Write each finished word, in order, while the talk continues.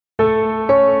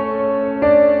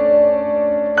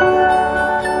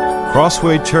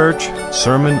Crossway Church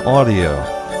Sermon Audio.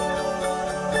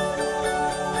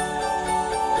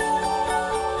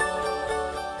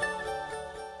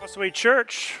 Crossway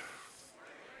Church,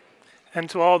 and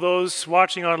to all those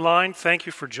watching online, thank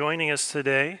you for joining us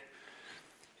today.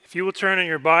 If you will turn in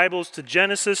your Bibles to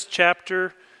Genesis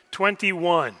chapter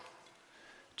 21.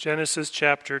 Genesis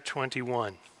chapter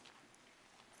 21.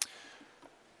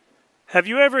 Have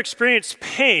you ever experienced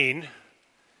pain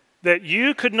that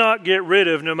you could not get rid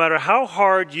of no matter how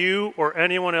hard you or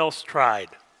anyone else tried?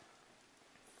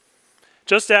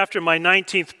 Just after my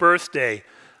 19th birthday,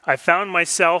 I found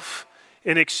myself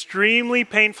in extremely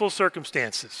painful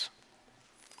circumstances.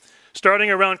 Starting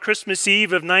around Christmas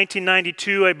Eve of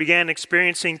 1992, I began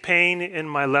experiencing pain in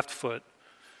my left foot.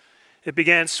 It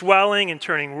began swelling and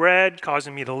turning red,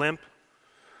 causing me to limp.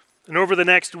 And over the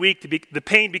next week, the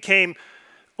pain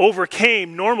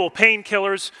overcame normal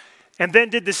painkillers and then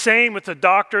did the same with the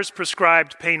doctor's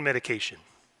prescribed pain medication.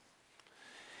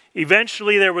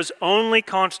 Eventually, there was only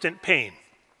constant pain.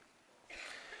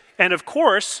 And of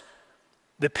course,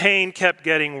 the pain kept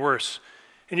getting worse.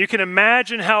 And you can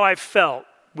imagine how I felt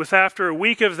with, after a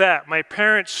week of that, my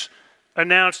parents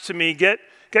announced to me, get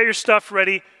your stuff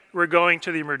ready, we're going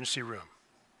to the emergency room.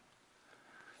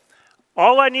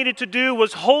 All I needed to do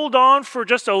was hold on for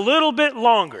just a little bit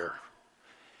longer,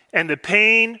 and the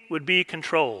pain would be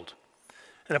controlled.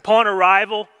 And upon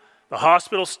arrival, the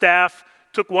hospital staff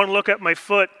took one look at my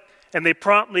foot, and they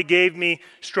promptly gave me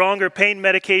stronger pain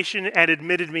medication and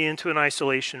admitted me into an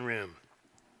isolation room.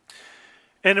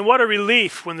 And what a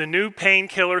relief when the new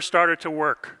painkiller started to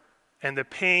work and the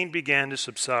pain began to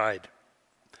subside.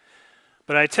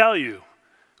 But I tell you,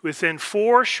 within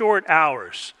 4 short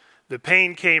hours, the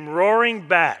pain came roaring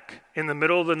back in the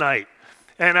middle of the night.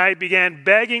 And I began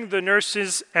begging the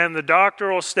nurses and the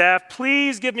doctoral staff,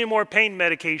 please give me more pain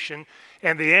medication.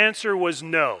 And the answer was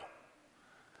no.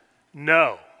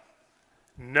 No.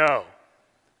 No.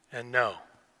 And no.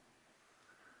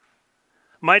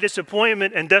 My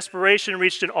disappointment and desperation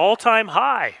reached an all-time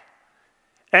high.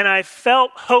 And I felt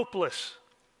hopeless.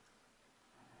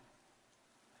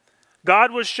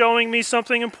 God was showing me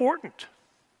something important.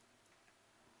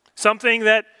 Something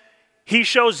that He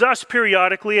shows us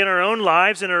periodically in our own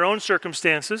lives, in our own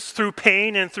circumstances, through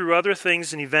pain and through other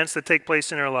things and events that take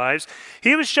place in our lives.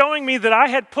 He was showing me that I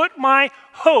had put my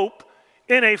hope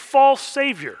in a false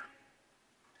Savior.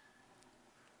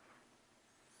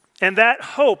 And that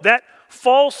hope, that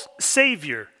false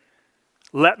Savior,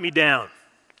 let me down.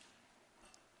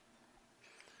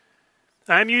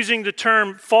 I'm using the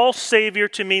term false Savior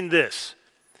to mean this: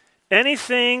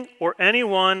 anything or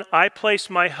anyone I place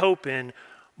my hope in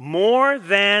more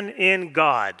than in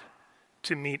God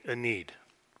to meet a need.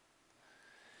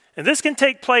 And this can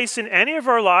take place in any of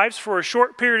our lives for a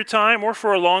short period of time or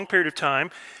for a long period of time.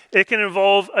 It can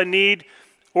involve a need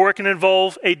or it can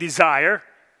involve a desire,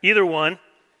 either one,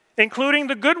 including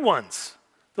the good ones,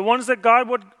 the ones that God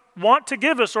would want to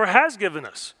give us or has given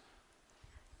us.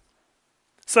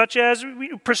 Such as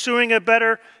pursuing a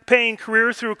better paying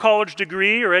career through a college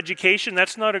degree or education.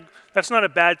 That's not a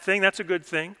bad thing, that's a good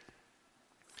thing.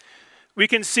 We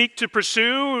can seek to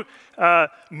pursue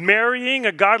marrying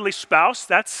a godly spouse.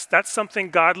 That's something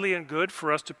godly and good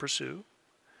for us to pursue.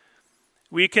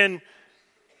 We can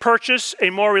purchase a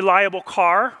more reliable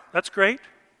car. That's great.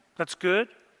 That's good.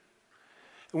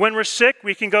 When we're sick,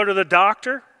 we can go to the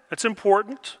doctor. That's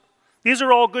important. These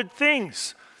are all good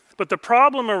things. But the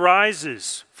problem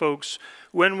arises, folks,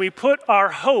 when we put our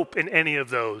hope in any of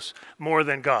those more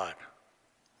than God.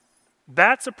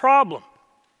 That's a problem.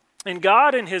 And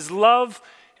God, in His love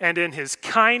and in His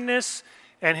kindness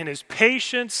and in His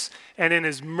patience and in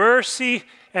His mercy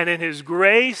and in His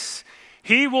grace,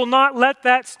 He will not let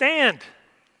that stand.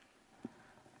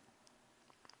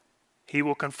 He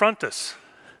will confront us.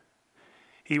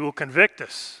 He will convict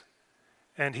us.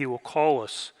 And He will call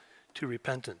us to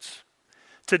repentance.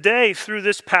 Today, through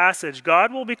this passage,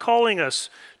 God will be calling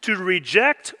us to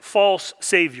reject false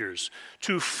saviors,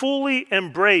 to fully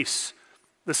embrace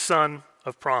the Son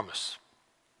of promise.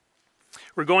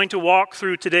 We're going to walk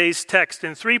through today's text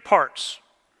in 3 parts.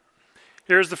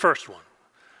 Here's the first one.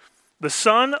 The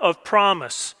Son of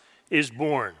promise is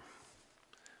born.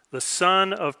 The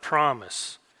Son of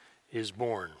promise is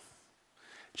born.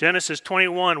 Genesis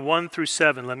 21, 1 through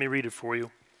 7. Let me read it for you.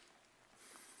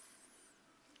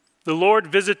 The Lord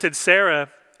visited Sarah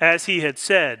as He had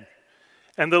said,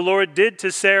 and the Lord did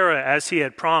to Sarah as He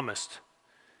had promised.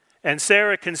 And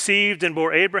Sarah conceived and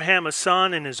bore Abraham a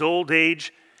son in his old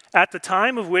age, at the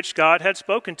time of which God had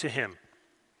spoken to him.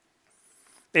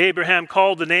 Abraham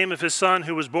called the name of his son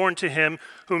who was born to him,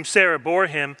 whom Sarah bore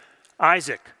him,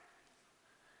 Isaac.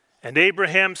 And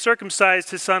Abraham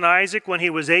circumcised his son Isaac when he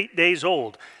was 8 days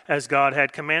old, as God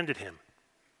had commanded him.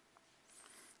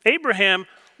 Abraham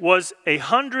was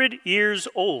 100 years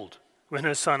old when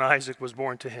his son Isaac was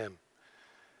born to him.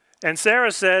 And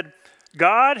Sarah said,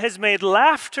 God has made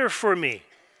laughter for me.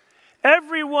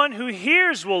 Everyone who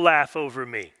hears will laugh over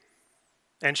me.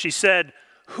 And she said,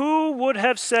 who would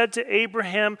have said to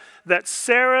Abraham that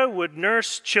Sarah would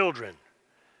nurse children?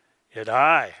 Yet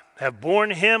I have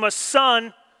borne him a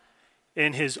son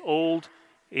in his old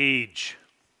age.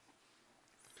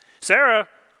 Sarah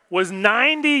was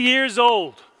 90 years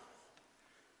old.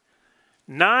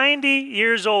 90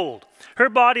 years old. Her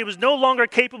body was no longer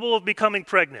capable of becoming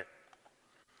pregnant.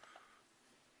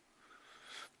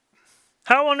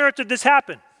 How on earth did this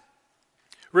happen?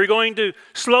 We're going to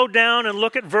slow down and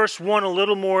look at verse 1 a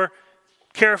little more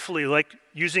carefully, like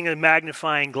using a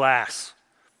magnifying glass.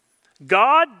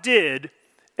 God did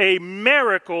a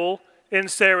miracle in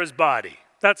Sarah's body.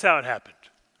 That's how it happened.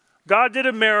 God did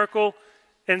a miracle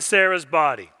in Sarah's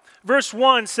body. Verse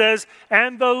 1 says,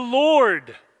 and the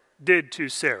Lord did to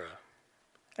Sarah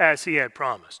as he had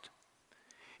promised.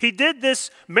 He did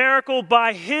this miracle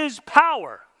by his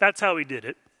power. That's how he did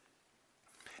it.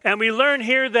 And we learn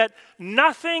here that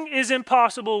nothing is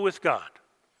impossible with God.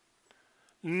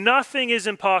 Nothing is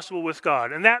impossible with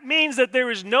God. And that means that there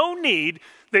is no need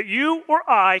that you or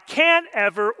I can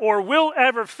ever or will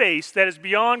ever face that is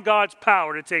beyond God's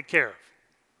power to take care of.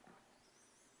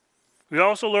 We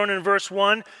also learn in verse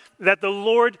 1 that the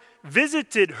Lord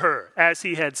visited her as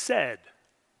he had said.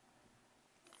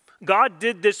 God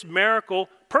did this miracle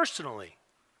personally.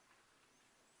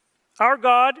 Our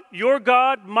God, your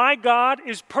God, my God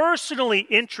is personally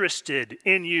interested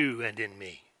in you and in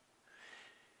me.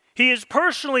 He is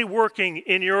personally working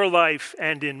in your life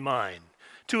and in mine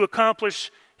to accomplish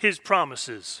his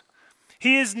promises.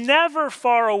 He is never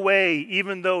far away,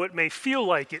 even though it may feel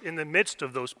like it in the midst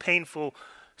of those painful,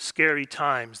 scary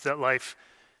times that life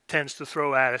tends to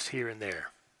throw at us here and there.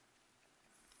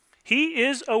 He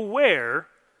is aware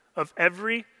of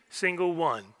every single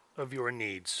one of your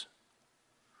needs.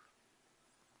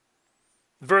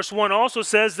 Verse 1 also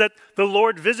says that the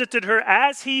Lord visited her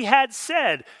as he had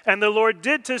said, and the Lord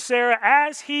did to Sarah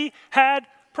as he had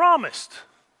promised.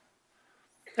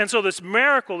 And so this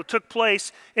miracle took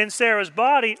place in Sarah's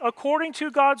body according to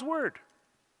God's word.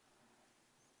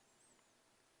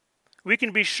 We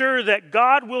can be sure that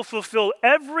God will fulfill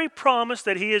every promise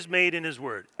that he has made in his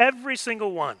word. Every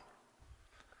single one.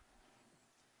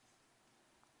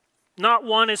 Not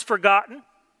one is forgotten.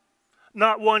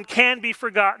 Not one can be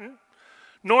forgotten.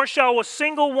 Nor shall a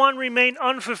single one remain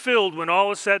unfulfilled when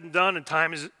all is said and done and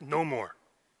time is no more.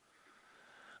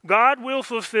 God will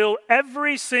fulfill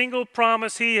every single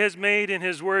promise he has made in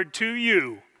his word to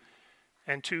you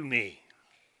and to me.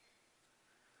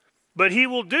 But he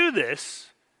will do this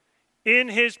in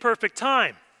his perfect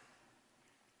time.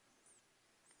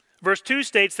 Verse 2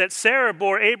 states that Sarah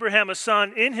bore Abraham a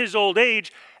son in his old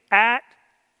age at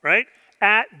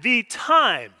the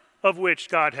time of which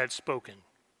God had spoken.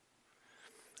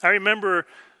 I remember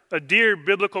a dear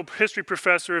biblical history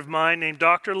professor of mine named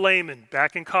Dr. Lehman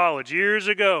back in college years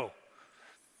ago.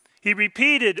 He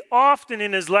repeated often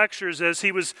in his lectures as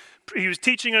he was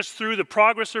teaching us through the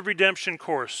Progress of Redemption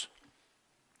course.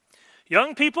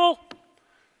 Young people,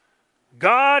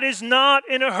 God is not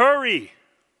in a hurry.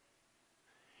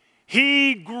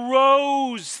 He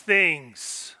grows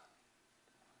things.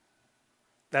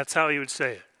 That's how he would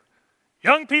say it.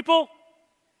 Young people,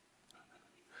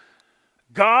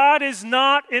 God is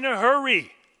not in a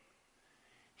hurry.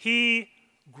 He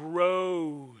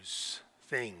grows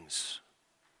things.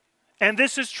 And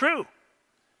this is true.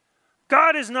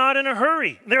 God is not in a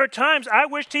hurry. There are times I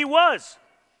wished he was.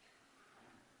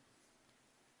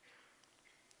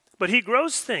 But he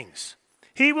grows things.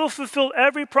 He will fulfill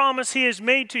every promise he has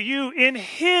made to you in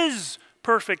his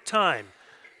perfect time.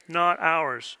 Not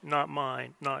ours, not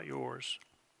mine, not yours.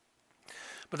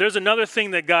 But there's another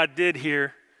thing that God did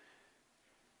here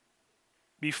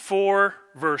before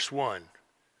verse 1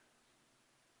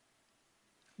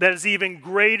 that is even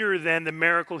greater than the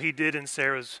miracle he did in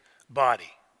Sarah's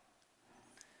body.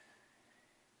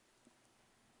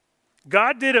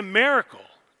 God did a miracle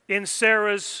in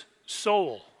Sarah's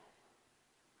soul.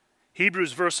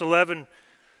 Hebrews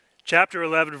chapter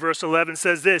 11, verse 11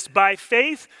 says this, by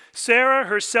faith Sarah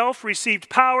herself received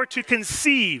power to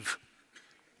conceive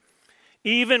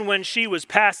even when she was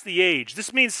past the age.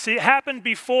 This means it happened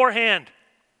beforehand.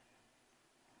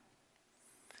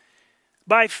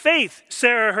 By faith,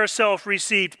 Sarah herself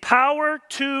received power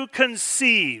to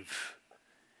conceive,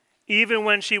 even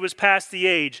when she was past the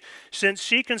age, since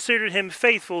she considered him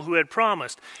faithful who had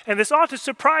promised. And this ought to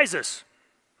surprise us.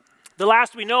 The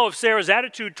last we know of Sarah's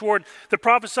attitude toward the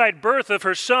prophesied birth of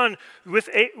her son with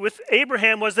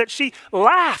Abraham was that she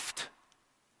laughed.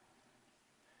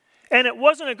 And it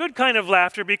wasn't a good kind of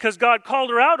laughter because God called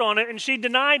her out on it and she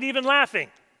denied even laughing.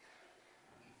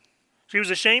 She was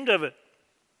ashamed of it.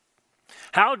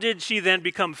 How did she then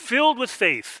become filled with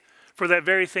faith for that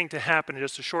very thing to happen in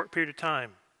just a short period of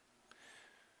time?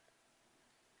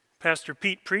 Pastor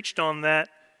Pete preached on that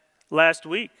last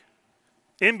week.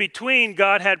 In between,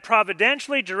 God had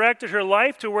providentially directed her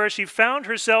life to where she found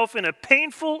herself in a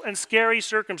painful and scary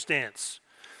circumstance.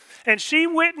 And she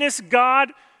witnessed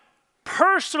God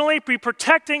personally be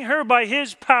protecting her by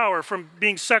his power from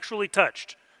being sexually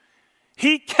touched.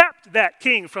 He kept that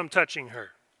king from touching her.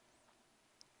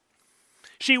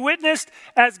 She witnessed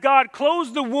as God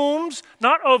closed the wombs,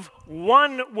 not of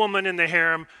one woman in the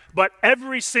harem, but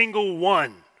every single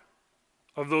one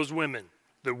of those women.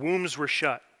 The wombs were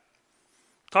shut.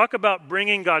 Talk about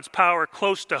bringing God's power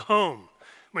close to home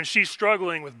when she's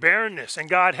struggling with barrenness and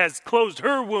God has closed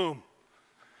her womb.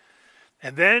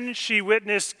 And then she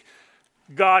witnessed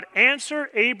God answer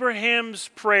Abraham's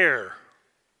prayer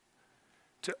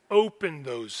to open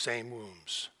those same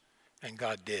wombs, and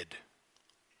God did.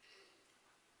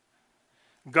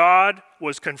 God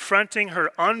was confronting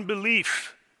her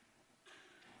unbelief,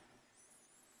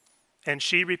 and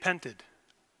she repented.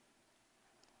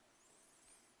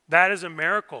 That is a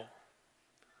miracle.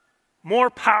 More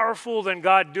powerful than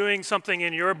God doing something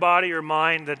in your body or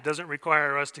mind that doesn't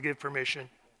require us to give permission.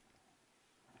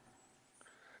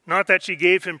 Not that she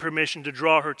gave him permission to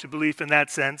draw her to belief in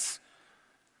that sense.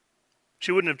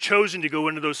 She wouldn't have chosen to go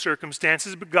into those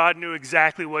circumstances, but God knew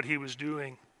exactly what he was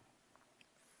doing.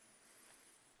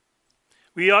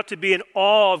 We ought to be in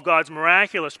awe of God's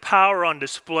miraculous power on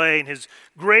display and his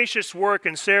gracious work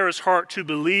in Sarah's heart to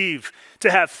believe, to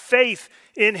have faith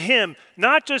in him.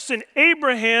 Not just in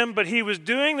Abraham, but he was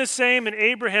doing the same in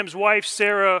Abraham's wife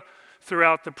Sarah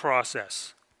throughout the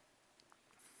process.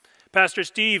 Pastor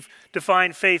Steve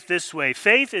defined faith this way.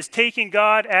 Faith is taking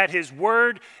God at his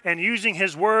word and using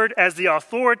his word as the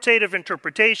authoritative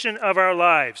interpretation of our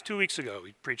lives. 2 weeks ago,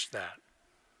 we preached that.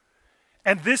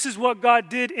 And this is what God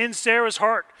did in Sarah's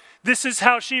heart. This is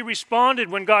how she responded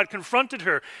when God confronted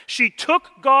her. She took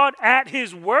God at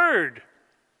his word.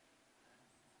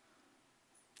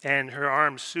 And her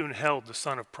arms soon held the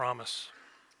son of promise.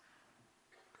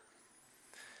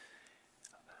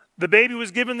 The baby was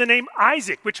given the name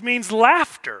Isaac, which means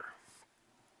laughter.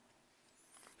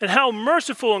 And how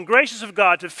merciful and gracious of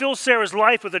God to fill Sarah's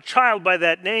life with a child by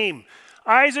that name.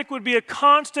 Isaac would be a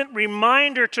constant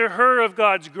reminder to her of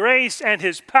God's grace and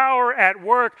his power at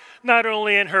work, not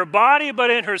only in her body, but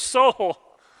in her soul.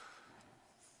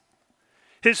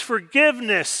 His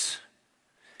forgiveness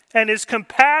and his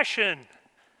compassion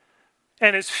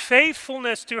and his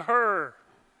faithfulness to her.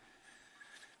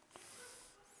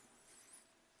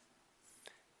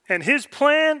 And his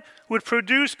plan would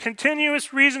produce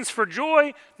continuous reasons for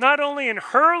joy, not only in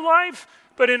her life,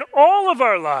 but in all of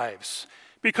our lives.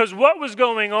 Because what was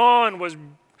going on was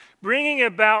bringing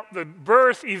about the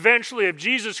birth eventually of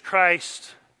Jesus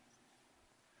Christ.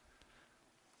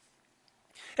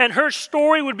 And her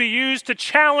story would be used to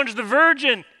challenge the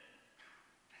virgin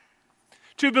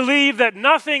to believe that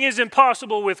nothing is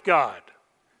impossible with God.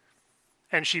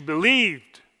 And she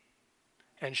believed,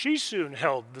 and she soon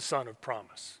held the son of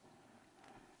promise.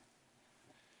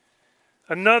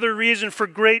 Another reason for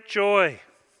great joy.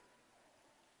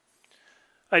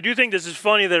 I do think this is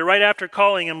funny that right after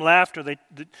calling him laughter, the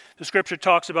scripture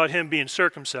talks about him being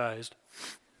circumcised.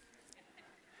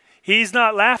 He's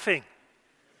not laughing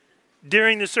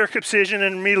during the circumcision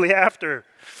and immediately after.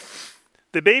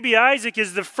 The baby Isaac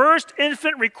is the first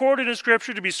infant recorded in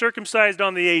scripture to be circumcised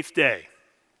on the 8th day.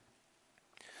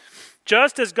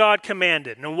 Just as God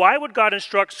commanded. Now, why would God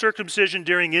instruct circumcision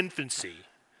during infancy?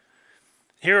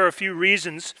 Here are a few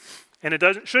reasons, and it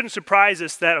shouldn't surprise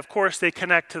us that, of course, they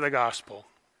connect to the gospel.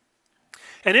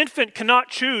 An infant cannot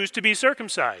choose to be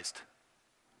circumcised.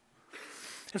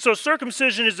 And so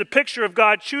circumcision is a picture of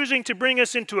God choosing to bring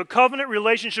us into a covenant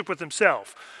relationship with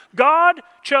himself. God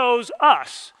chose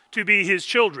us to be his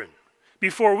children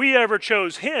before we ever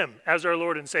chose him as our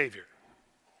Lord and Savior.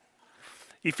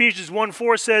 Ephesians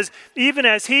 1:4 says, even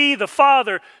as he, the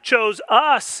Father, chose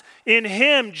us in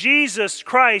him, Jesus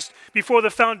Christ, before the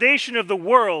foundation of the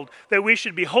world, that we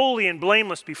should be holy and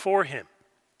blameless before him.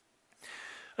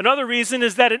 Another reason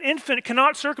is that an infant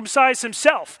cannot circumcise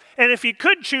himself, and if he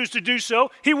could choose to do so,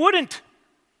 he wouldn't.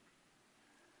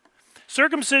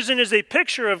 Circumcision is a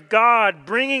picture of God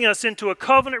bringing us into a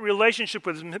covenant relationship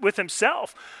with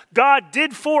himself. God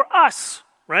did for us,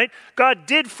 right? God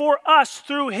did for us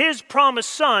through his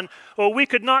promised son what we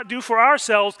could not do for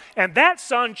ourselves, and that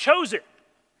son chose it.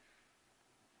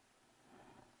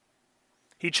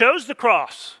 He chose the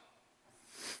cross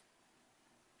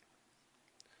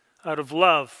out of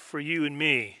love for you and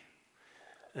me,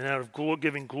 and out of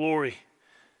giving glory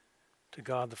to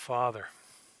God the Father.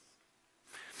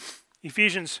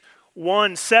 Ephesians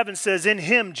 1:7 says, in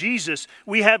him, Jesus,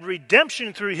 we have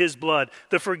redemption through his blood,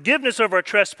 the forgiveness of our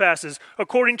trespasses,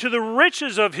 according to the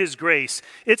riches of his grace.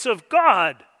 It's of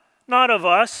God, not of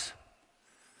us.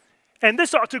 And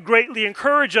this ought to greatly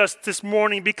encourage us this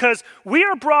morning because we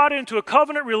are brought into a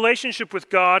covenant relationship with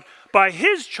God by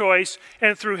his choice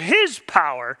and through his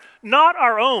power, not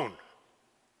our own.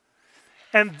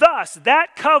 And thus,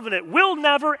 that covenant will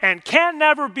never and can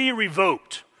never be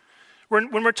revoked.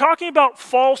 When we're talking about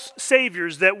false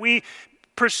saviors that we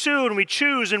pursue and we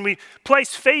choose and we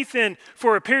place faith in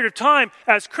for a period of time,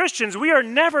 as Christians, we are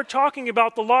never talking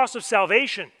about the loss of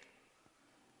salvation.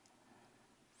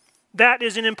 That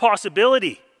is an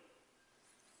impossibility.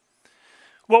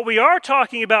 What we are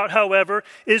talking about, however,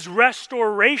 is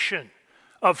restoration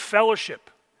of fellowship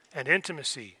and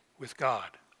intimacy with God.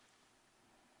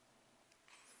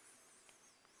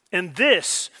 And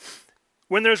this,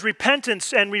 when there's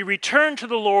repentance and we return to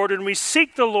the Lord and we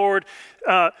seek the Lord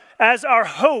as our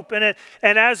hope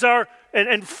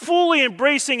and fully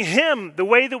embracing him the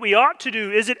way that we ought to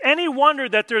do, is it any wonder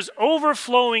that there's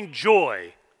overflowing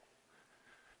joy?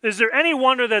 Is there any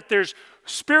wonder that there's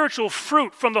spiritual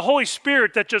fruit from the Holy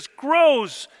Spirit that just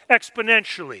grows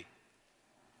exponentially?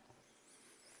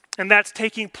 And that's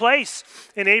taking place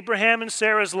in Abraham and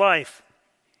Sarah's life.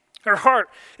 Her heart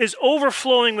is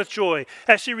overflowing with joy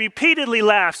as she repeatedly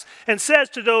laughs and says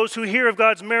to those who hear of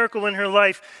God's miracle in her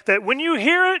life that when you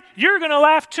hear it, you're going to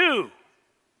laugh too.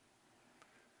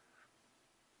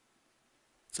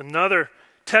 It's another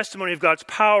testimony of God's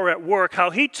power at work,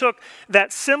 how he took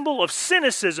that symbol of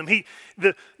cynicism,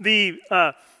 the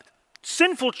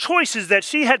sinful choices that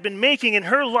she had been making in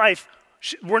her life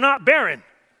were not barren.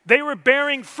 They were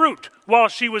bearing fruit. While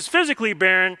she was physically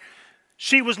barren,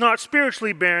 she was not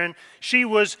spiritually barren. She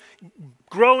was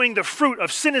growing the fruit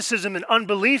of cynicism and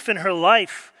unbelief in her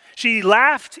life. She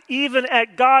laughed even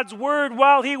at God's word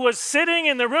while he was sitting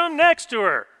in the room next to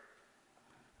her.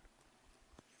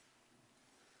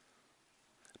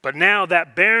 But now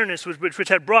that barrenness, which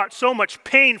had brought so much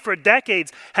pain for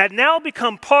decades, had now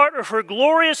become part of her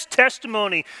glorious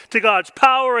testimony to God's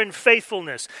power and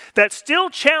faithfulness that still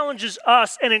challenges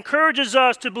us and encourages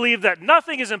us to believe that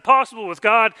nothing is impossible with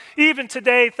God, even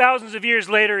today, thousands of years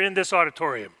later in this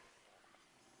auditorium.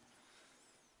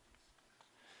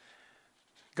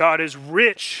 God is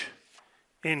rich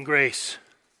in grace.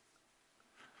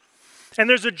 And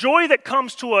there's a joy that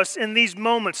comes to us in these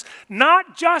moments,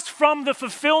 not just from the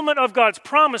fulfillment of God's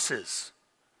promises.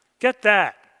 Get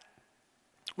that.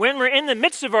 When we're in the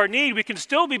midst of our need, we can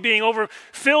still be being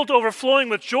filled to overflowing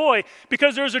with joy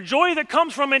because there's a joy that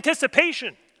comes from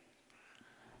anticipation.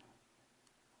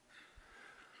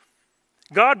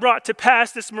 God brought to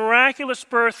pass this miraculous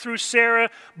birth through Sarah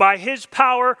by his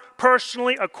power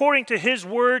personally, according to his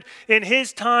word, in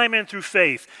his time and through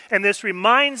faith. And this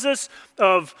reminds us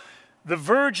of the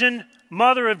Virgin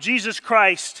Mother of Jesus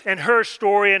Christ and her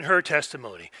story and her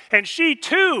testimony. And she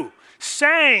too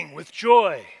sang with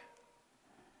joy.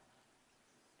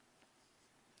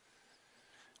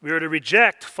 We are to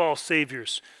reject false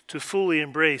saviors to fully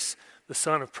embrace the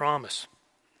Son of Promise.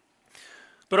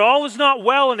 But all is not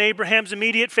well in Abraham's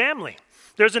immediate family.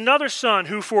 There's another son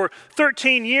who for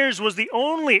 13 years was the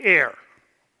only heir.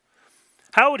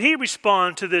 How would he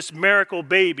respond to this miracle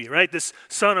baby, right? This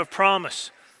Son of Promise.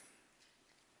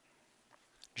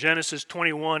 Genesis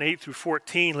 21, 8 through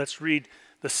 14. Let's read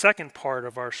the second part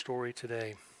of our story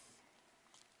today.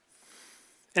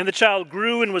 And the child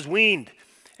grew and was weaned.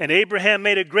 And Abraham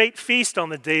made a great feast on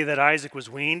the day that Isaac was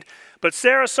weaned. But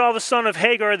Sarah saw the son of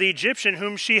Hagar the Egyptian,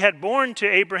 whom she had borne to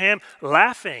Abraham,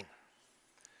 laughing.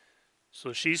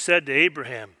 So she said to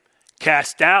Abraham,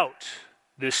 cast out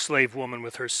this slave woman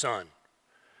with her son.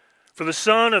 For the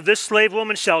son of this slave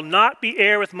woman shall not be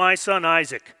heir with my son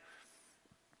Isaac.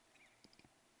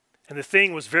 And the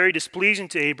thing was very displeasing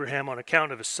to Abraham on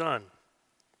account of his son.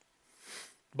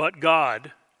 But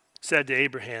God said to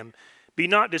Abraham, be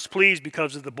not displeased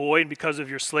because of the boy and because of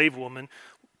your slave woman.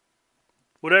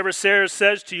 Whatever Sarah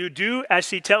says to you, do as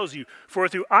she tells you. For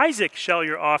through Isaac shall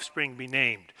your offspring be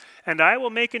named. And I will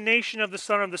make a nation of the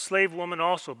son of the slave woman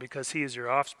also, because he is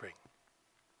your offspring.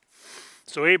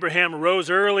 So Abraham arose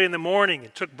early in the morning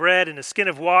and took bread and a skin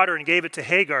of water and gave it to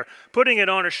Hagar, putting it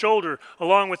on her shoulder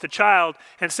along with the child,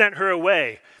 and sent her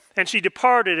away. And she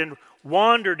departed and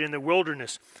wandered in the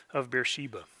wilderness of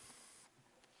Beersheba.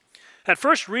 At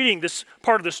first reading, this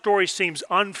part of the story seems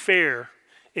unfair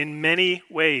in many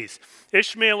ways.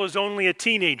 Ishmael is only a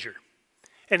teenager,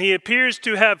 and he appears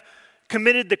to have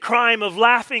committed the crime of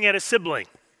laughing at a sibling.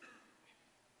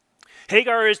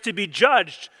 Hagar is to be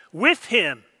judged with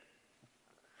him.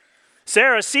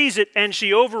 Sarah sees it and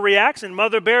she overreacts in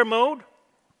mother bear mode.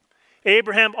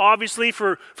 Abraham, obviously,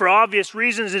 for obvious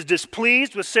reasons, is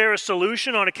displeased with Sarah's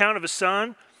solution on account of a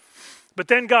son. But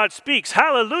then God speaks,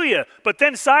 hallelujah, but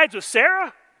then sides with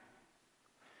Sarah?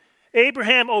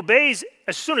 Abraham obeys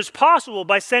as soon as possible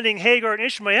by sending Hagar and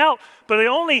Ishmael out, but he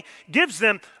only gives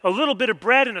them a little bit of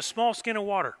bread and a small skin of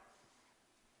water.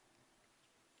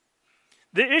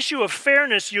 The issue of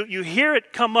fairness, you hear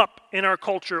it come up in our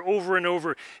culture over and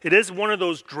over. It is one of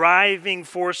those driving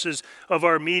forces of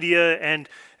our media and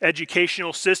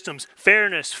educational systems.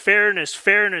 Fairness, fairness,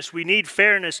 fairness. We need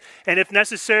fairness, and if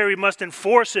necessary, we must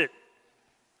enforce it.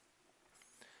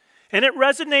 And it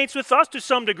resonates with us to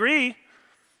some degree.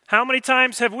 How many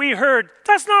times have we heard,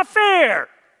 that's not fair,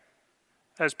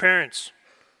 as parents,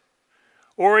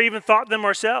 or even thought them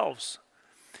ourselves?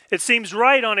 It seems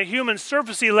right on a human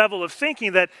surfacey level of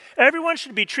thinking that everyone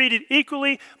should be treated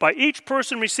equally by each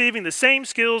person receiving the same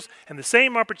skills and the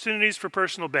same opportunities for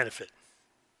personal benefit.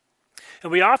 And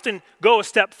we often go a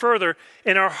step further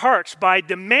in our hearts by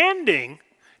demanding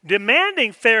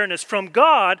fairness from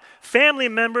God, family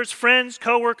members, friends,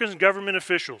 co-workers, and government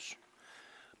officials.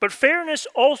 But fairness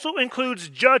also includes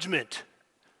judgment.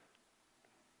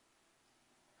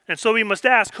 And so we must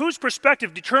ask, whose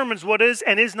perspective determines what is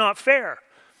and is not fair?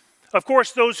 Of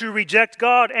course, those who reject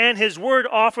God and His Word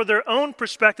offer their own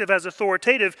perspective as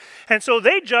authoritative, and so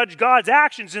they judge God's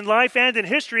actions in life and in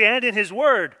history and in His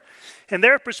Word. In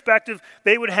their perspective,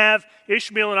 they would have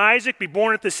Ishmael and Isaac be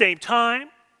born at the same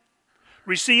time,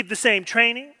 receive the same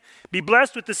training, be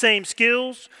blessed with the same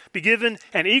skills, be given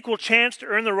an equal chance to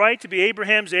earn the right to be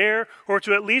Abraham's heir, or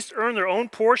to at least earn their own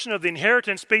portion of the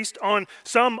inheritance based on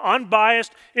some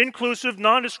unbiased, inclusive,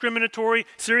 non-discriminatory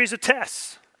series of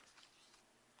tests.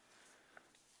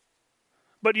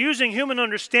 But using human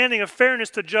understanding of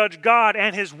fairness to judge God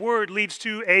and His Word leads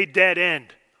to a dead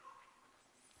end.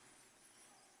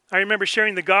 I remember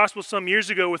sharing the gospel some years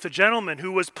ago with a gentleman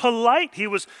who was polite.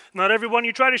 Not everyone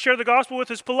you try to share the gospel with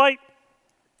is polite.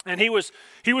 And he was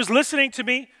listening to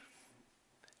me,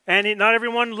 and not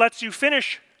everyone lets you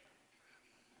finish.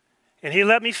 And he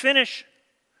let me finish.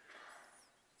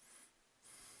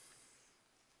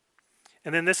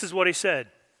 And then this is what he said.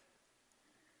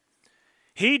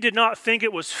 He did not think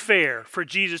it was fair for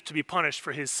Jesus to be punished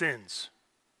for his sins.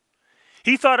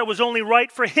 He thought it was only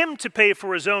right for him to pay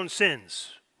for his own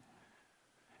sins.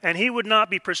 And he would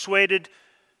not be persuaded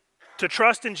to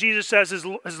trust in Jesus as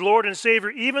his Lord and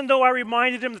Savior, even though I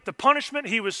reminded him that the punishment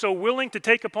he was so willing to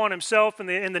take upon himself in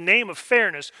the name of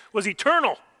fairness was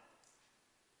eternal.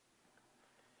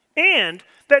 And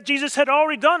that Jesus had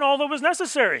already done all that was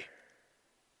necessary.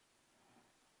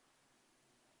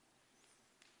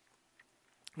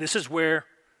 This is where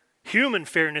human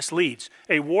fairness leads.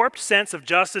 A warped sense of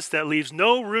justice that leaves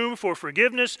no room for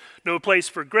forgiveness, no place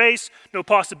for grace, no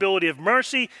possibility of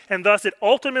mercy, and thus it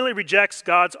ultimately rejects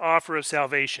God's offer of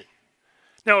salvation.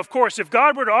 Now, of course, if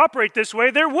God were to operate this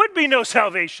way, there would be no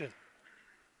salvation.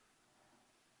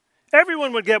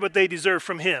 Everyone would get what they deserve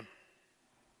from Him.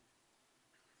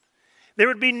 There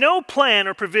would be no plan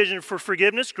or provision for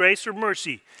forgiveness, grace, or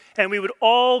mercy, and we would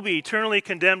all be eternally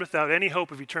condemned without any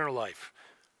hope of eternal life.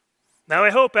 Now, I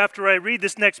hope after I read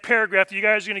this next paragraph, you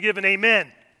guys are going to give an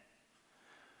amen.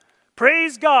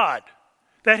 Praise God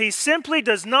that He simply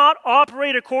does not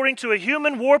operate according to a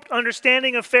human warped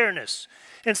understanding of fairness.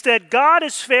 Instead, God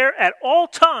is fair at all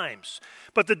times,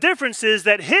 but the difference is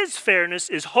that His fairness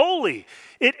is holy.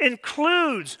 It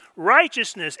includes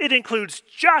righteousness, it includes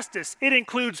justice, it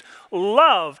includes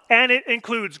love, and it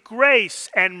includes grace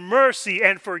and mercy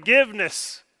and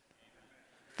forgiveness.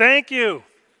 Thank you.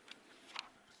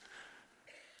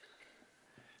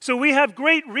 So we have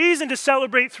great reason to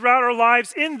celebrate throughout our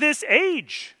lives in this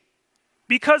age,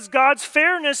 because God's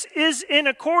fairness is in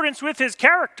accordance with His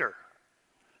character.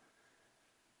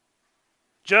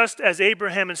 Just as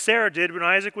Abraham and Sarah did when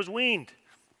Isaac was weaned.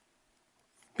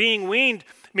 Being weaned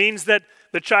means that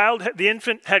the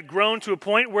infant had grown to a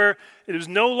point where it was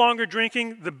no longer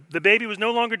drinking, the baby was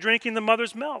no longer drinking the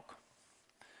mother's milk.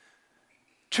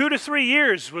 2 to 3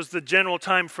 years was the general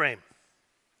time frame.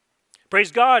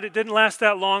 Praise God, it didn't last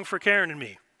that long for Karen and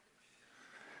me.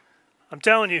 I'm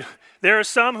telling you, there are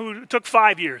some who took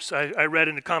 5 years. I read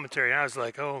in the commentary, and I was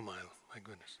like, oh my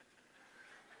goodness.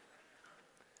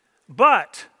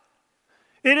 But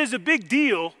it is a big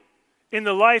deal in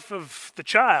the life of the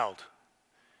child.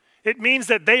 It means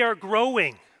that they are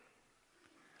growing.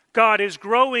 God is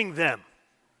growing them.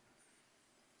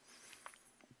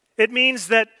 It means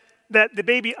that the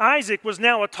baby Isaac was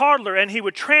now a toddler, and he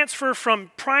would transfer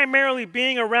from primarily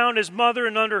being around his mother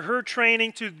and under her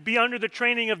training to be under the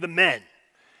training of the men.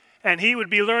 And he would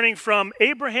be learning from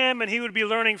Abraham, and he would be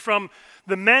learning from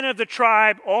the men of the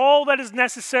tribe, all that is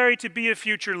necessary to be a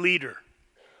future leader,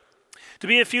 to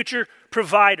be a future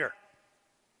provider.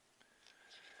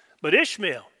 But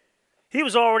Ishmael, he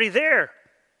was already there.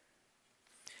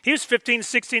 He was 15,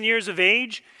 16 years of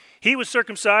age. He was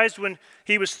circumcised when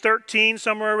he was 13,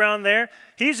 somewhere around there.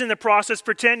 He's in the process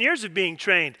for 10 years of being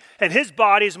trained. And his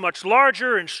body is much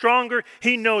larger and stronger.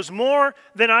 He knows more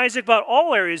than Isaac about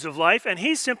all areas of life, and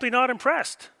he's simply not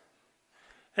impressed.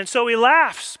 And so he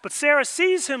laughs, but Sarah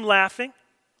sees him laughing.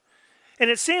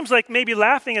 And it seems like maybe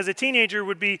laughing as a teenager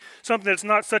would be something that's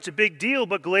not such a big deal,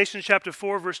 but Galatians chapter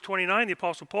 4, verse 29, the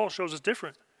Apostle Paul shows us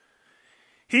different.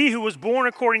 He who was born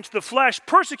according to the flesh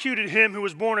persecuted him who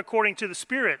was born according to the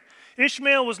Spirit.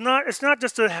 Ishmael was not, it's not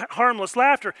just a harmless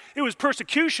laughter, it was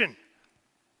persecution.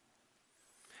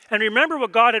 And remember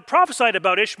what God had prophesied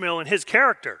about Ishmael and his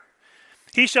character.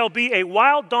 He shall be a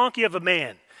wild donkey of a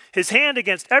man, his hand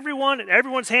against everyone and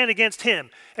everyone's hand against him,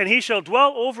 and he shall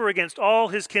dwell over against all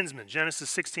his kinsmen. Genesis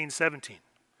 16:17.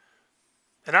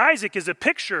 And Isaac is a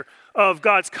picture of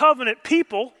God's covenant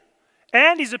people,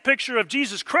 and he's a picture of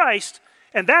Jesus Christ.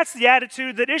 And that's the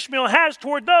attitude that Ishmael has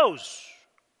toward those.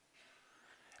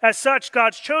 As such,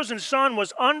 God's chosen son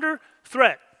was under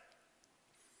threat.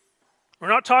 We're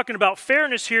not talking about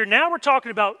fairness here. Now we're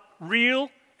talking about real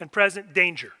and present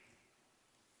danger.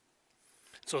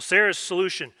 So Sarah's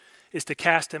solution is to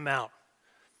cast him out.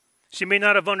 She may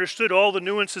not have understood all the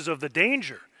nuances of the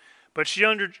danger, but she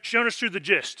understood the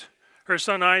gist. Her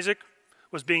son Isaac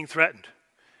was being threatened.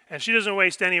 And she doesn't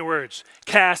waste any words.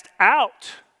 Cast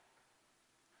out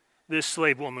this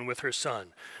slave woman with her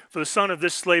son. For the son of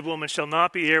this slave woman shall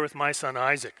not be heir with my son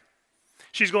Isaac.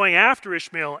 She's going after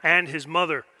Ishmael and his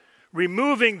mother,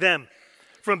 removing them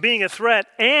from being a threat,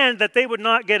 and that they would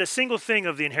not get a single thing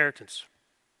of the inheritance.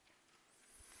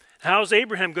 How's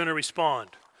Abraham going to respond?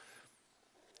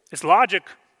 It's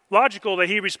logical that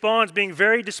he responds being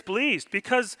very displeased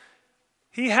because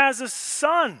he has a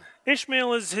son.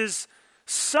 Ishmael is his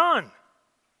son.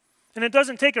 And it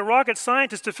doesn't take a rocket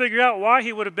scientist to figure out why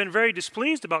he would have been very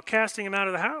displeased about casting him out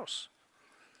of the house.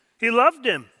 He loved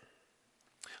him.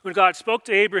 When God spoke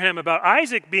to Abraham about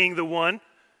Isaac being the one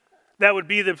that would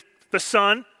be the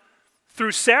son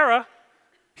through Sarah,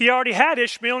 he already had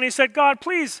Ishmael, and he said, God,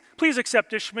 please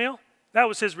accept Ishmael. That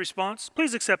was his response.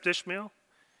 Please accept Ishmael.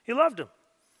 He loved him.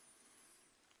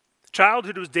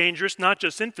 Childhood was dangerous, not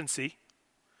just infancy.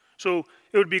 So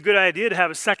it would be a good idea to have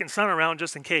a second son around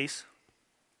just in case.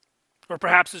 Or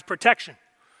perhaps as protection.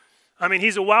 I mean,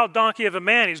 he's a wild donkey of a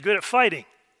man. He's good at fighting.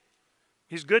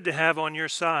 He's good to have on your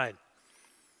side.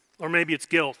 Or maybe it's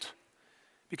guilt.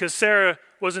 Because Sarah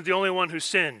wasn't the only one who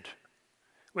sinned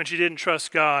when she didn't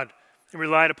trust God and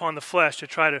relied upon the flesh to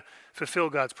try to fulfill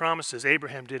God's promises.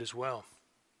 Abraham did as well.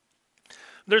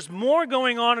 There's more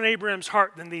going on in Abraham's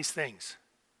heart than these things.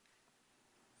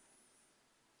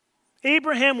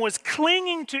 Abraham was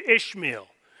clinging to Ishmael,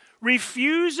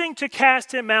 refusing to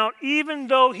cast him out, even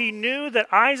though he knew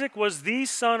that Isaac was the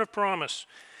son of promise,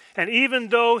 and even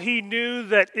though he knew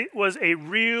that it was a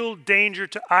real danger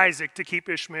to Isaac to keep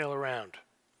Ishmael around.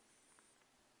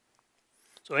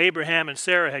 So Abraham and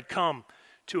Sarah had come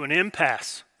to an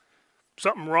impasse.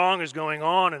 Something wrong is going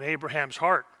on in Abraham's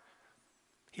heart.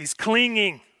 He's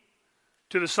clinging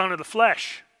to the son of the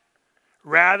flesh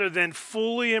rather than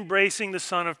fully embracing the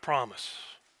son of promise.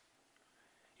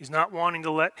 He's not wanting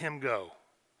to let him go.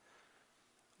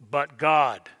 But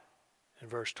God, in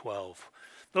verse 12.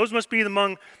 Those must be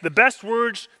among the best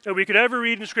words that we could ever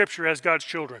read in Scripture as God's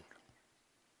children.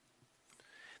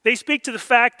 They speak to the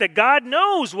fact that God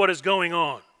knows what is going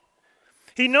on.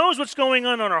 He knows what's going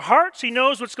on in our hearts. He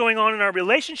knows what's going on in our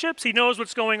relationships. He knows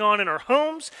what's going on in our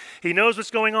homes. He knows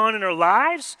what's going on in our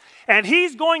lives. And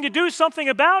He's going to do something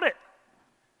about it,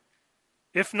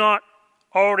 if not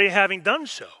already having done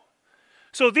so.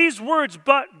 So these words,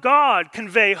 but God,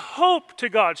 convey hope to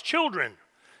God's children,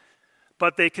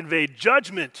 but they convey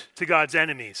judgment to God's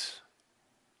enemies.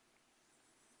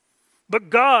 But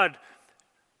God,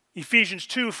 Ephesians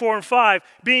 2, 4, and 5,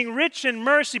 being rich in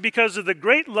mercy because of the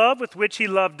great love with which He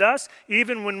loved us,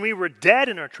 even when we were dead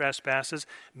in our trespasses,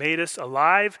 made us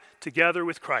alive together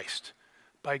with Christ.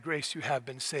 by grace you have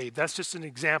been saved. That's just an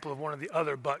example of one of the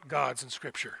other but gods in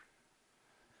Scripture.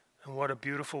 And what a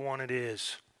beautiful one it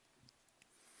is.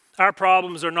 Our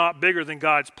problems are not bigger than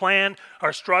God's plan.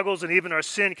 Our struggles and even our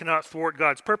sin cannot thwart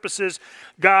God's purposes.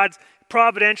 God's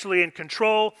providentially in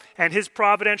control, and his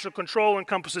providential control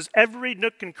encompasses every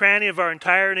nook and cranny of our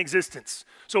entire existence.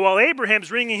 So while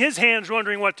Abraham's wringing his hands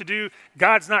wondering what to do,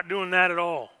 God's not doing that at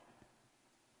all.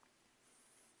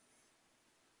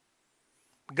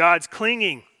 God's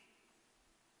clinging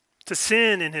to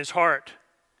sin in his heart.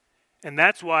 And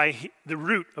that's why the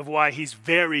root of why he's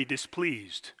very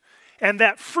displeased. And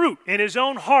that fruit in his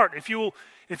own heart, if you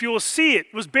will see it,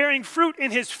 was bearing fruit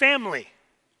in his family.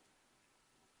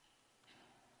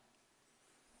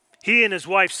 He and his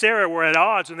wife Sarah were at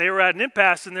odds, and they were at an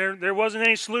impasse, and there wasn't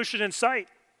any solution in sight.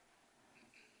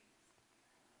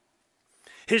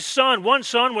 His son, one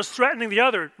son, was threatening the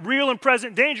other, real and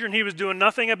present danger, and he was doing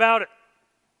nothing about it.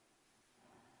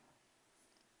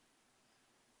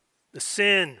 The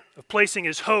sin of placing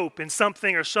his hope in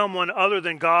something or someone other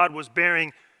than God was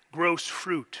bearing gross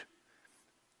fruit.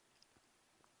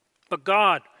 But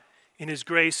God, in his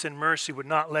grace and mercy, would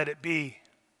not let it be.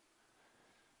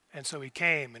 And so he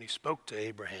came and he spoke to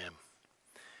Abraham.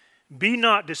 Be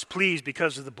not displeased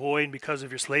because of the boy and because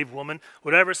of your slave woman.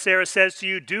 Whatever Sarah says to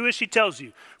you, do as she tells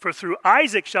you. For through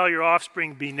Isaac shall your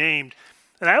offspring be named.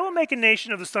 And I will make a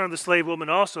nation of the son of the slave woman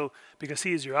also, because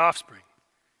he is your offspring.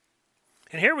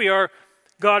 And here we are,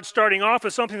 God starting off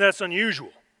with something that's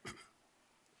unusual.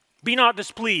 Be not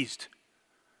displeased.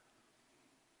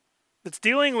 It's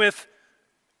dealing with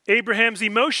Abraham's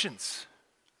emotions.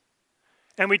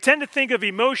 And we tend to think of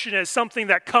emotion as something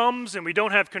that comes and we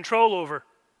don't have control over.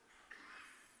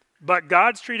 But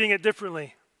God's treating it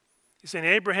differently. He's saying,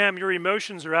 Abraham, your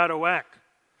emotions are out of whack.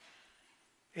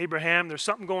 Abraham, there's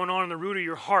something going on in the root of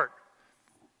your heart.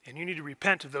 And you need to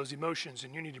repent of those emotions,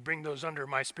 and you need to bring those under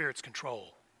my Spirit's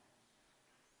control.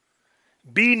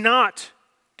 Be not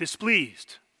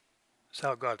displeased. That's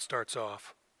how God starts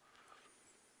off.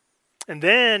 And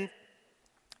then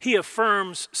he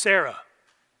affirms Sarah.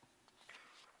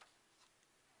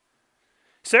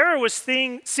 Sarah was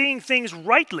seeing things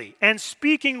rightly and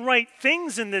speaking right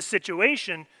things in this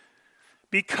situation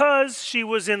because she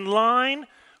was in line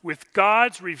with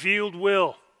God's revealed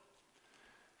will.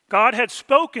 God had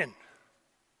spoken,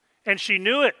 and she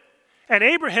knew it, and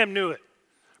Abraham knew it.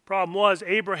 Problem was,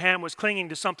 Abraham was clinging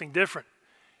to something different,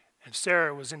 and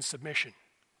Sarah was in submission.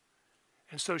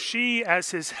 And so she,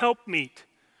 as his helpmeet,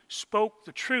 spoke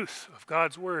the truth of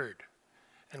God's word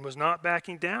and was not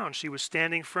backing down. She was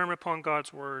standing firm upon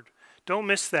God's word. Don't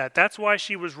miss that. That's why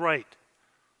she was right.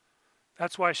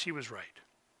 That's why she was right.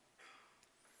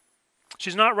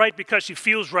 She's not right because she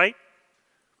feels right.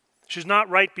 She's not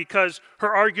right because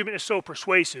her argument is so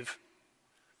persuasive.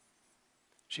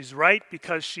 She's right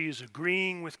because she is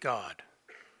agreeing with God.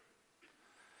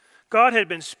 God had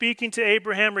been speaking to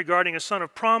Abraham regarding a son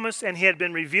of promise, and he had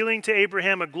been revealing to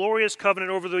Abraham a glorious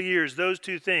covenant over the years, those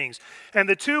two things. And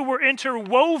the two were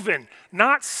interwoven,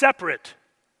 not separate.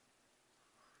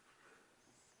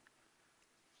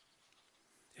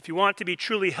 If you want to be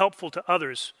truly helpful to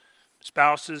others,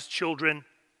 spouses, children,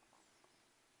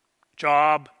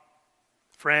 job,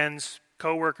 friends,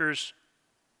 co-workers,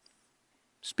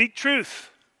 speak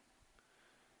truth.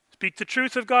 Speak the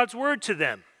truth of God's word to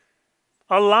them.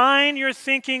 Align your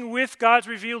thinking with God's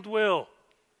revealed will.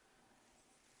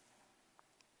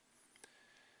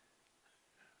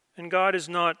 And God is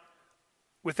not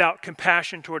without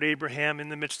compassion toward Abraham in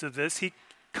the midst of this. He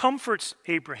comforts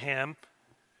Abraham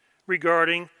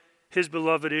regarding his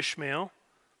beloved Ishmael.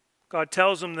 God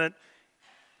tells him that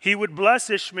he would bless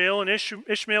Ishmael, and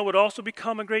Ishmael would also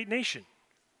become a great nation.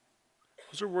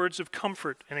 Those are words of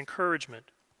comfort and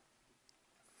encouragement.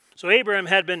 So Abraham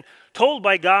had been told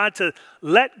by God to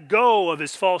let go of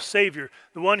his false savior,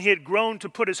 the one he had grown to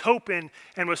put his hope in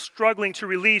and was struggling to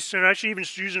release, and actually even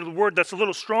using the word that's a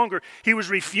little stronger, he was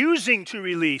refusing to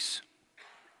release.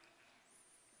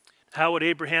 How would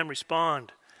Abraham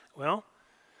respond? Well,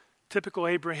 typical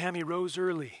Abraham, he rose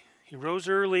early. He rose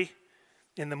early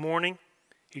in the morning.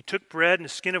 He took bread and a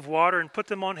skin of water and put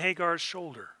them on Hagar's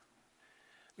shoulder.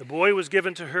 The boy was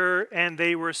given to her, and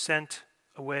they were sent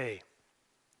away.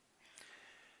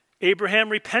 Abraham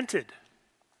repented.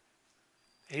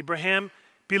 Abraham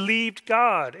believed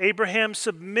God. Abraham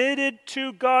submitted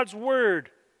to God's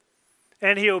word,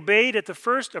 and he obeyed at the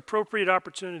first appropriate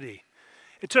opportunity.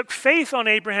 It took faith on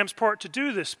Abraham's part to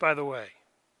do this, by the way.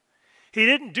 He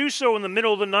didn't do so in the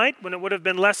middle of the night when it would have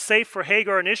been less safe for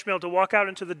Hagar and Ishmael to walk out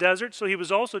into the desert, so he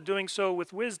was also doing so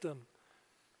with wisdom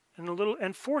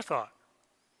and forethought.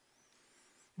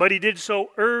 But he did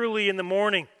so early in the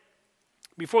morning,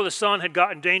 before the sun had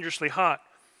gotten dangerously hot.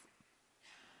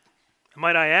 And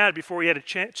might I add, before he had a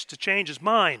chance to change his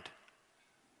mind.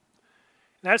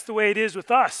 And that's the way it is with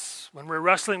us when we're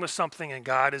wrestling with something and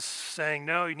God is saying,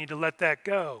 no, you need to let that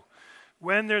go.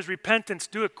 When there's repentance,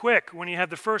 do it quick when you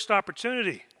have the first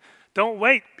opportunity. Don't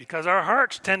wait, because our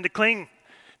hearts tend to cling,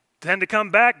 tend to come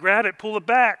back, grab it, pull it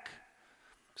back.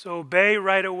 So obey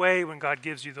right away when God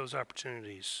gives you those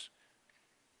opportunities.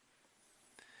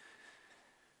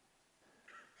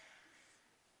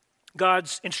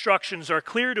 God's instructions are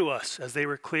clear to us as they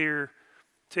were clear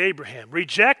to Abraham.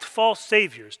 Reject false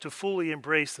saviors to fully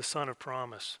embrace the Son of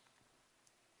Promise.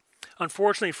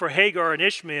 Unfortunately for Hagar and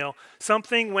Ishmael,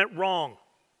 something went wrong.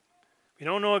 We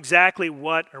don't know exactly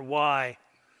what or why.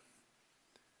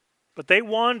 But they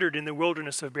wandered in the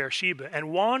wilderness of Beersheba,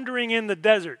 and wandering in the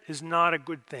desert is not a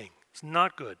good thing. It's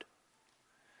not good.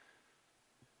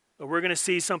 But we're going to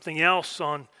see something else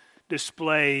on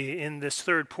display in this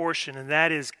third portion, and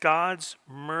that is God's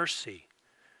mercy.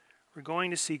 We're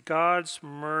going to see God's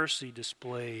mercy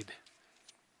displayed.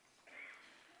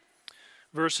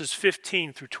 Verses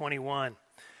 15 through 21.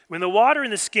 When the water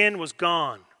in the skin was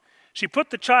gone, she put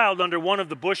the child under one of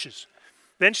the bushes.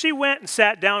 Then she went and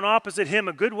sat down opposite him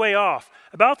a good way off,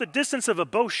 about the distance of a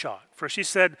bow shot, for she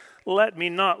said, "Let me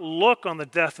not look on the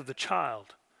death of the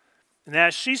child." And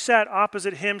as she sat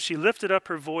opposite him, she lifted up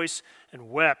her voice and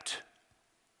wept.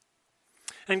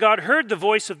 And God heard the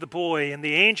voice of the boy, and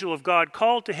the angel of God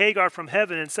called to Hagar from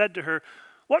heaven and said to her,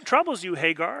 "What troubles you,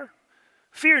 Hagar?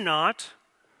 Fear not,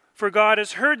 for God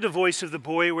has heard the voice of the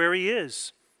boy where he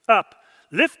is. Up,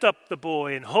 lift up the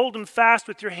boy and hold him fast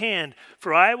with your hand,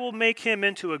 for I will make him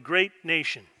into a great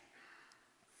nation."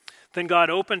 Then God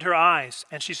opened her eyes,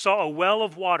 and she saw a well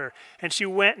of water, and she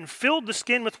went and filled the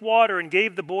skin with water and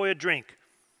gave the boy a drink.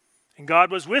 And God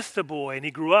was with the boy, and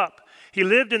he grew up. He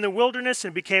lived in the wilderness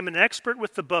and became an expert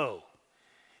with the bow.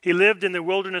 He lived in the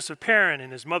wilderness of Paran,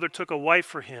 and his mother took a wife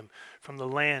for him from the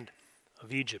land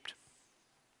of Egypt.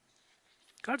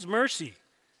 God's mercy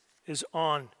is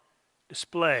on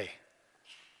display.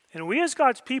 And we as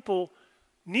God's people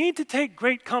need to take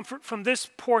great comfort from this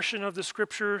portion of the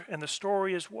scripture and the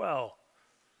story as well.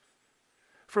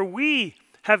 For we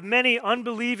have many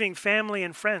unbelieving family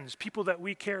and friends, people that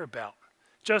we care about,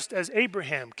 just as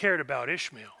Abraham cared about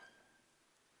Ishmael.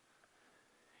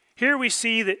 Here we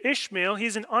see that Ishmael,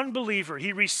 he's an unbeliever.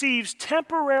 He receives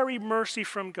temporary mercy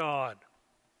from God.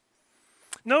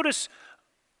 Notice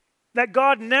that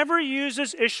God never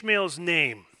uses Ishmael's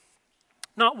name,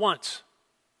 not once.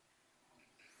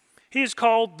 He is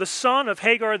called the son of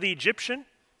Hagar the Egyptian.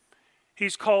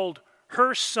 He's called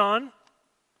her son.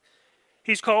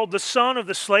 He's called the son of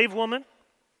the slave woman,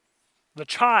 the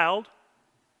child,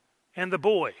 and the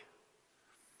boy.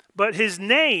 But his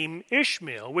name,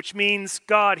 Ishmael, which means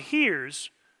God hears,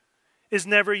 is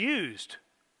never used.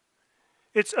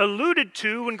 It's alluded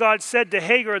to when God said to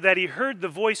Hagar that he heard the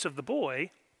voice of the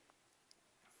boy.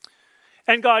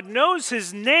 And God knows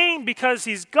his name because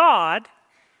he's God,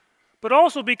 but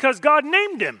also because God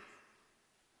named him.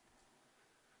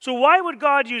 So why would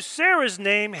God use Sarah's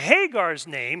name, Hagar's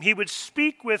name? He would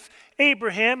speak with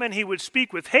Abraham and he would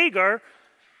speak with Hagar,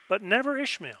 but never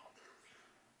Ishmael.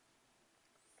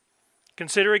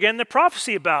 Consider again the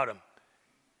prophecy about him.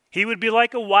 He would be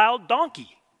like a wild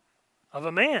donkey of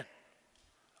a man,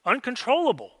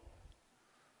 uncontrollable.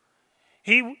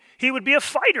 He would be a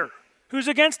fighter who's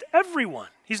against everyone.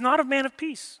 He's not a man of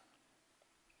peace.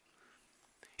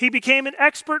 He became an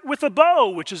expert with a bow,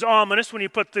 which is ominous when you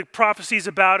put the prophecies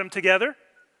about him together,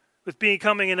 with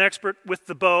becoming an expert with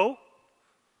the bow.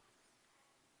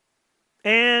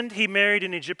 And he married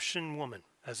an Egyptian woman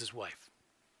as his wife.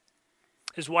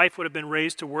 His wife would have been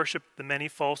raised to worship the many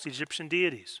false Egyptian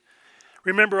deities.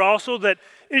 Remember also that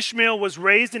Ishmael was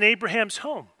raised in Abraham's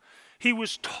home. He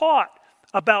was taught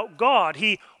about God.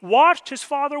 He watched his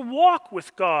father walk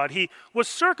with God. He was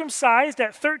circumcised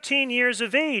at 13 years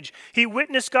of age. He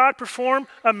witnessed God perform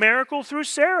a miracle through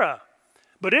Sarah.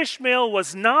 But Ishmael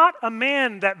was not a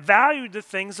man that valued the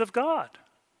things of God.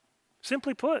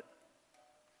 Simply put.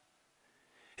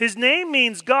 His name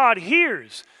means God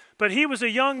hears, but he was a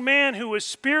young man who was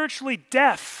spiritually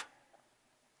deaf.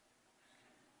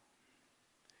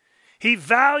 He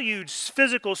valued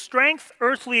physical strength,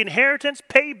 earthly inheritance,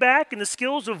 payback, and the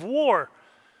skills of war,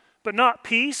 but not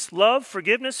peace, love,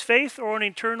 forgiveness, faith, or an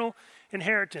eternal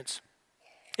inheritance.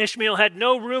 Ishmael had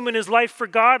no room in his life for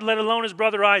God, let alone his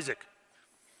brother Isaac.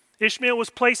 Ishmael was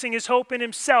placing his hope in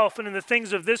himself and in the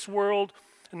things of this world,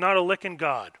 and not a lick in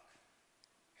God.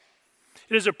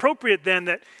 It is appropriate then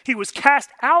that he was cast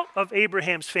out of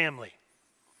Abraham's family.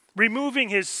 removing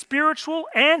his spiritual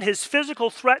and his physical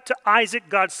threat to Isaac,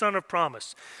 God's son of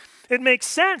promise. It makes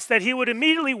sense that he would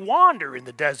immediately wander in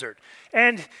the desert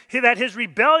and that his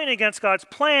rebellion against God's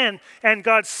plan and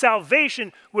God's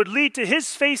salvation would lead to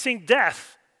his facing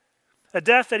death, a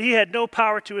death that he had no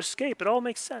power to escape. It all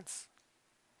makes sense.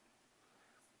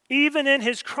 Even in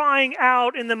his crying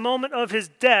out in the moment of his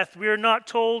death, we are not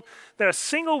told that a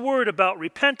single word about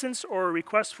repentance or a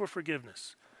request for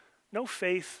forgiveness. No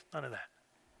faith, none of that.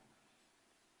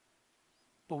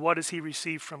 But what does he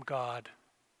receive from God?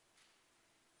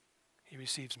 He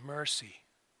receives mercy.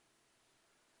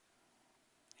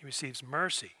 He receives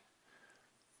mercy.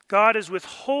 God is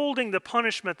withholding the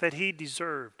punishment that he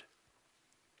deserved.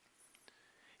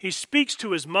 He speaks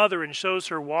to his mother and shows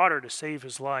her water to save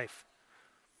his life.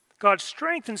 God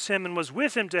strengthens him and was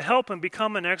with him to help him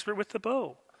become an expert with the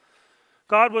bow.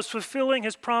 God was fulfilling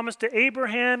his promise to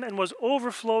Abraham and was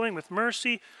overflowing with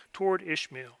mercy toward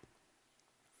Ishmael.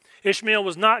 Ishmael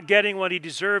was not getting what he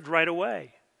deserved right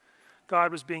away.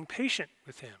 God was being patient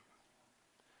with him.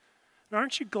 And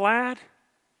aren't you glad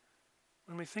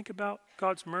when we think about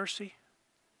God's mercy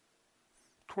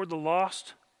toward the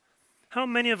lost? How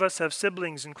many of us have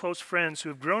siblings and close friends who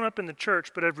have grown up in the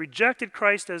church but have rejected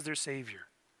Christ as their Savior?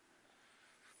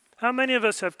 How many of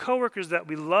us have coworkers that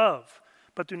we love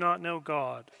but do not know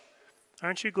God?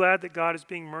 Aren't you glad that God is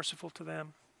being merciful to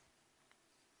them?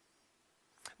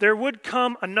 There would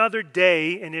come another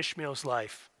day in Ishmael's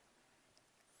life.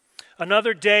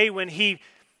 Another day when he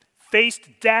faced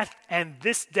death, and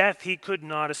this death he could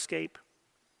not escape.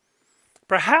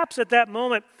 Perhaps at that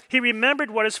moment, he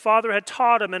remembered what his father had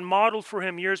taught him and modeled for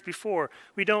him years before.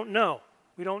 We don't know.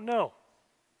 We don't know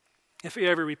if he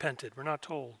ever repented. We're not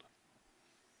told.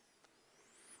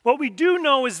 What we do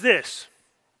know is this.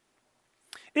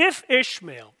 If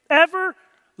Ishmael ever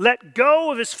let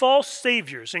go of his false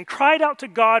saviors and cried out to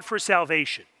God for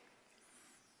salvation,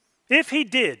 if he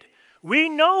did, we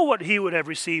know what he would have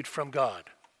received from God,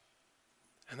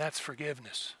 and that's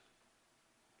forgiveness.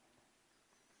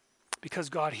 Because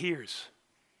God hears.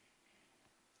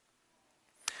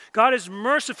 God is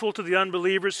merciful to the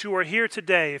unbelievers who are here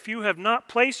today. If you have not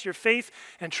placed your faith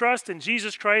and trust in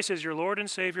Jesus Christ as your Lord and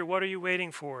Savior, what are you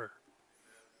waiting for?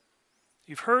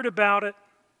 You've heard about it.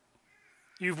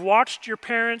 You've watched your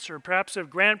parents or perhaps a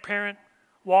grandparent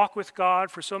walk with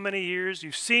God for so many years.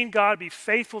 You've seen God be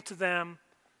faithful to them.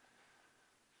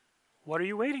 What are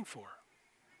you waiting for?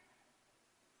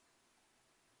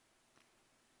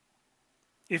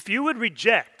 If you would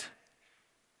reject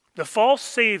the false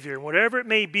Savior, whatever it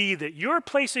may be that you're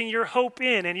placing your hope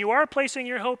in, and you are placing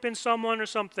your hope in someone or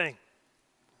something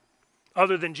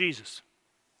other than Jesus.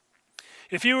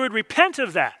 If you would repent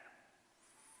of that,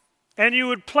 and you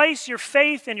would place your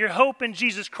faith and your hope in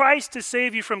Jesus Christ to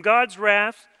save you from God's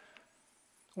wrath,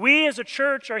 we as a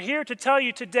church are here to tell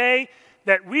you today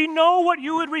that we know what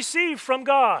you would receive from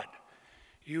God.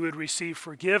 You would receive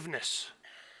forgiveness.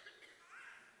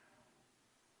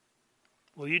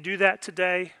 Will you do that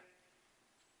today?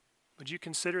 Would you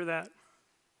consider that?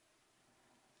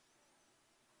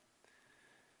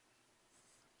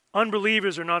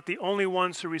 Unbelievers are not the only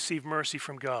ones who receive mercy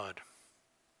from God.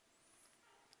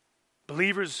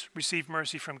 Believers receive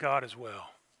mercy from God as well.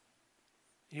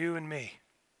 You and me.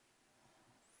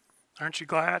 Aren't you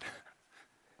glad?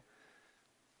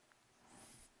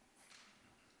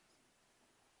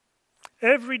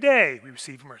 Every day we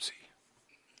receive mercy.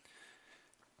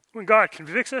 When God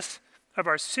convicts us of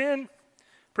our sin,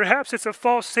 perhaps it's a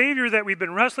false savior that we've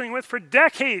been wrestling with for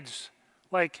decades,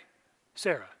 like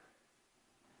Sarah.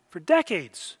 For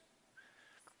decades.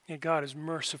 Yet God is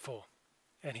merciful,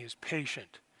 and he is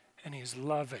patient, and he is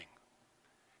loving,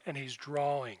 and he's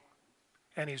drawing,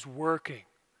 and he's working,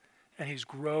 and he's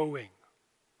growing.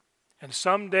 And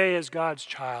someday as God's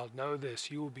child, know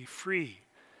this, you will be free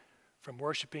from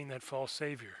worshiping that false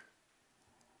savior.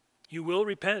 You will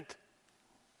repent.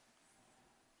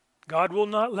 God will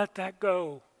not let that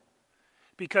go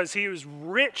because he is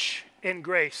rich in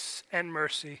grace and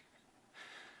mercy.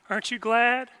 Aren't you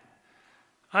glad?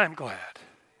 I'm glad.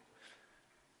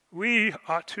 We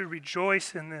ought to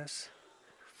rejoice in this.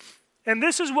 And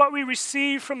this is what we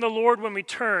receive from the Lord when we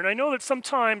turn. I know that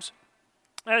sometimes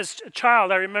as a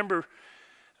child, I remember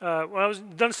when I was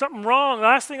done something wrong, the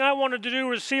last thing I wanted to do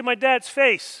was see my dad's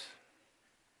face.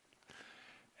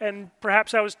 And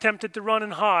perhaps I was tempted to run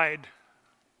and hide.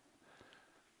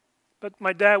 But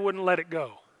my dad wouldn't let it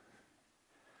go.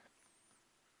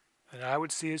 And I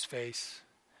would see his face,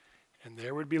 and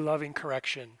there would be loving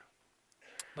correction.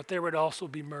 But there would also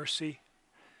be mercy.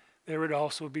 There would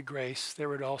also be grace. There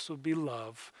would also be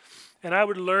love. And I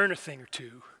would learn a thing or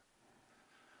two.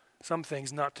 some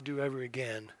things not to do ever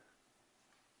again.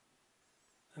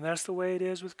 And that's the way it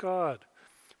is with God.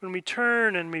 When we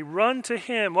turn and we run to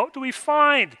Him, what do we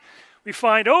find? We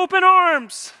find open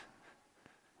arms.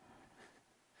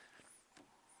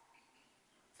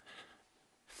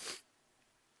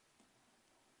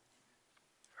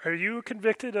 Are you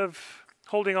convicted of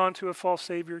holding on to a false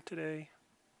Savior today?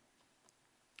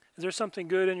 Is there something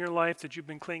good in your life that you've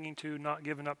been clinging to, not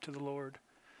giving up to the Lord?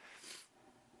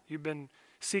 You've been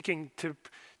seeking to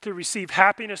receive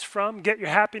happiness from, get your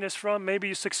happiness from, maybe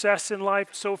your success in life,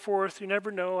 so forth. You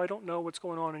never know. I don't know what's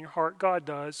going on in your heart. God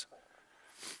does.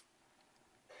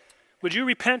 Would you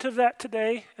repent of that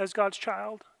today as God's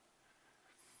child?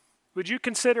 Would you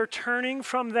consider turning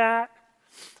from that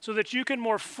so that you can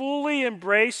more fully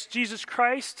embrace Jesus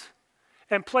Christ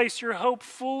and place your hope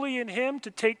fully in Him to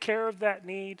take care of that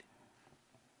need?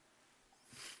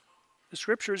 The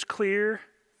Scripture is clear.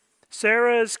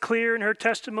 Sarah is clear in her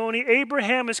testimony.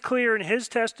 Abraham is clear in his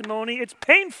testimony. It's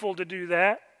painful to do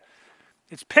that.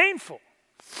 It's painful.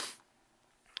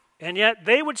 And yet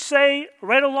they would say,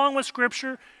 right along with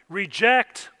Scripture,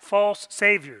 reject false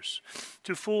saviors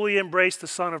to fully embrace the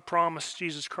Son of Promise,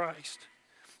 Jesus Christ.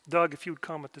 Doug, if you would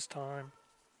come at this time.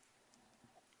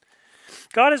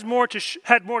 God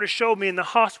had more to show me in the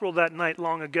hospital that night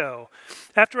long ago.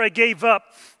 After I gave up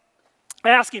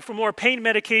asking for more pain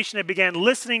medication, I began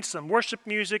listening to some worship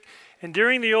music, and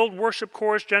during the old worship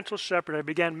chorus, Gentle Shepherd, I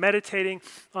began meditating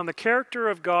on the character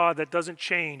of God that doesn't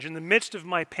change in the midst of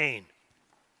my pain.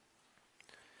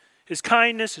 His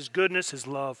kindness, His goodness, His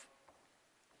love.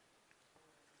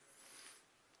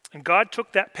 And God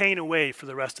took that pain away for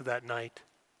the rest of that night.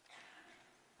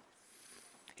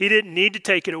 He didn't need to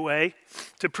take it away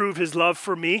to prove His love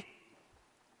for me.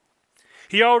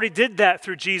 He already did that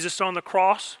through Jesus on the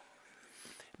cross.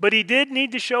 But He did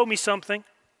need to show me something.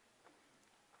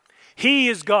 He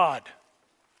is God.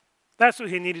 That's what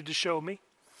He needed to show me.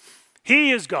 He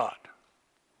is God.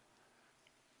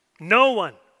 No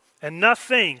one and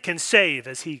nothing can save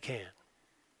as He can.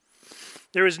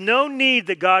 There is no need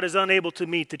that God is unable to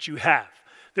meet that you have.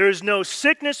 There is no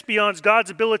sickness beyond God's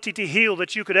ability to heal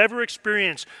that you could ever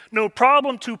experience. No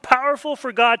problem too powerful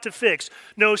for God to fix.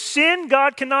 No sin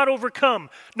God cannot overcome.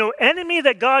 No enemy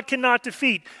that God cannot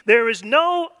defeat. There is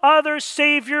no other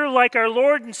Savior like our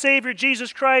Lord and Savior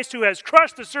Jesus Christ, who has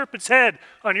crushed the serpent's head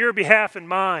on your behalf and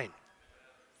mine.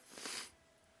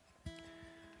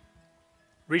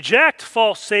 Reject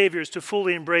false saviors to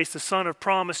fully embrace the Son of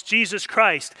Promise, Jesus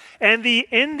Christ. And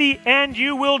in the end,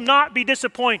 you will not be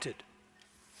disappointed.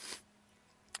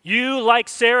 You, like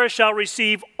Sarah, shall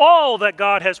receive all that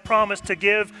God has promised to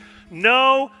give,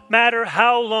 no matter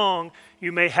how long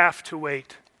you may have to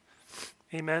wait.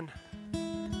 Amen.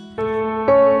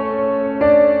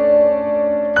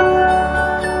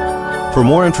 For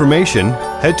more information,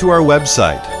 head to our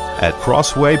website at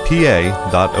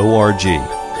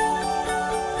crosswaypa.org.